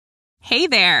Hey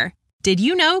there! Did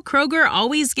you know Kroger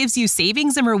always gives you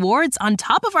savings and rewards on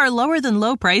top of our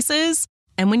lower-than-low prices?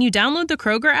 And when you download the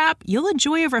Kroger app, you'll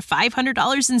enjoy over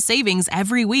 $500 in savings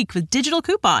every week with digital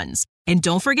coupons. And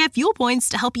don't forget fuel points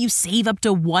to help you save up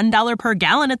to $1 per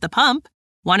gallon at the pump.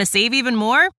 Want to save even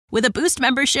more? With a Boost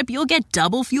membership, you'll get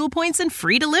double fuel points and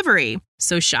free delivery.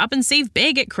 So shop and save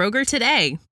big at Kroger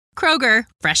today. Kroger,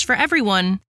 fresh for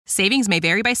everyone. Savings may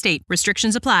vary by state.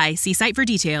 Restrictions apply. See site for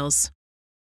details.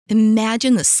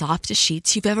 Imagine the softest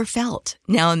sheets you've ever felt.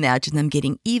 Now imagine them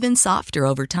getting even softer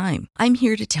over time. I'm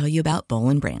here to tell you about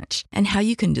Boll & Branch and how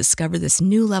you can discover this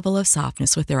new level of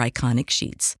softness with their iconic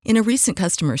sheets. In a recent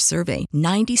customer survey,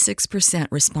 96%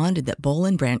 responded that Boll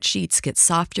 & Branch sheets get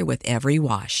softer with every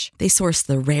wash. They source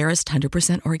the rarest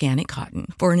 100% organic cotton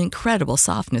for an incredible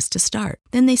softness to start.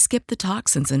 Then they skip the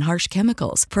toxins and harsh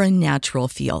chemicals for a natural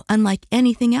feel unlike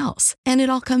anything else. And it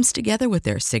all comes together with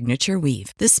their signature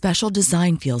weave. This special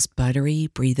design feels buttery,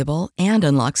 breathable, and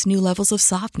unlocks new levels of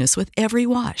softness with every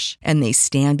wash. And they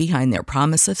stand behind their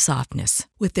promise of softness.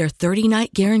 With their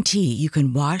 30-night guarantee, you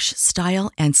can wash, style,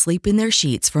 and sleep in their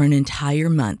sheets for an entire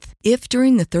month. If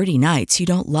during the 30 nights you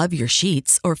don't love your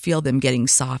sheets or feel them getting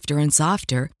softer and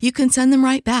softer, you can send them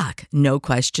right back, no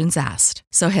questions asked.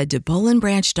 So head to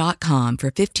bollandbranch.com for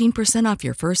 15% off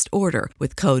your first order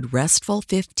with code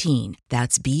RESTFUL15.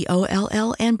 That's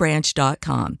BOLL and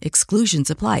branch.com.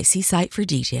 Exclusions apply. See site for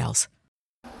details.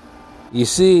 You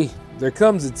see, there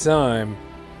comes a time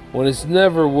when it's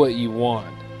never what you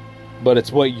want, but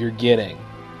it's what you're getting.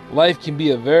 Life can be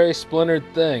a very splintered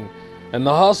thing, and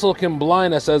the hustle can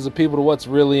blind us as a people to what's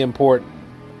really important.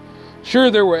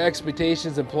 Sure, there were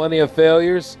expectations and plenty of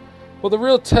failures, but the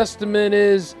real testament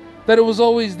is that it was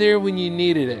always there when you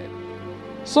needed it.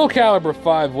 Soul Calibur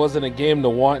 5 wasn't a game to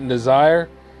want and desire,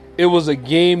 it was a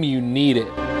game you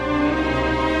needed.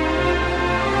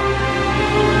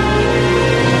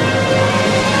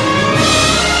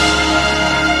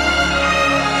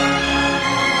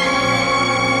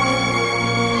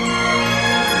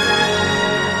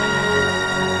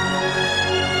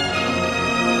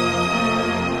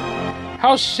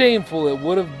 How shameful it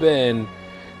would have been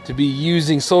to be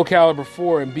using Soul Calibur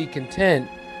 4 and be content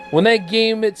when that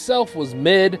game itself was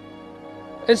mid.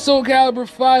 And Soul Calibur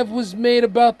 5 was made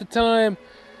about the time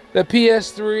that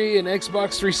PS3 and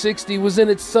Xbox 360 was in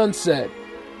its sunset.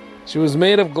 She was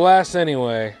made of glass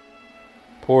anyway.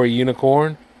 Poor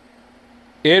unicorn.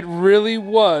 It really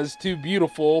was too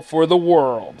beautiful for the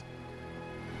world.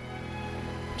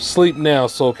 Sleep now,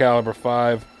 Soul Calibur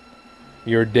 5.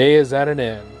 Your day is at an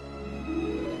end.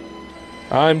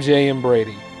 I'm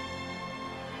J.M.Brady.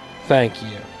 Thank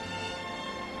you.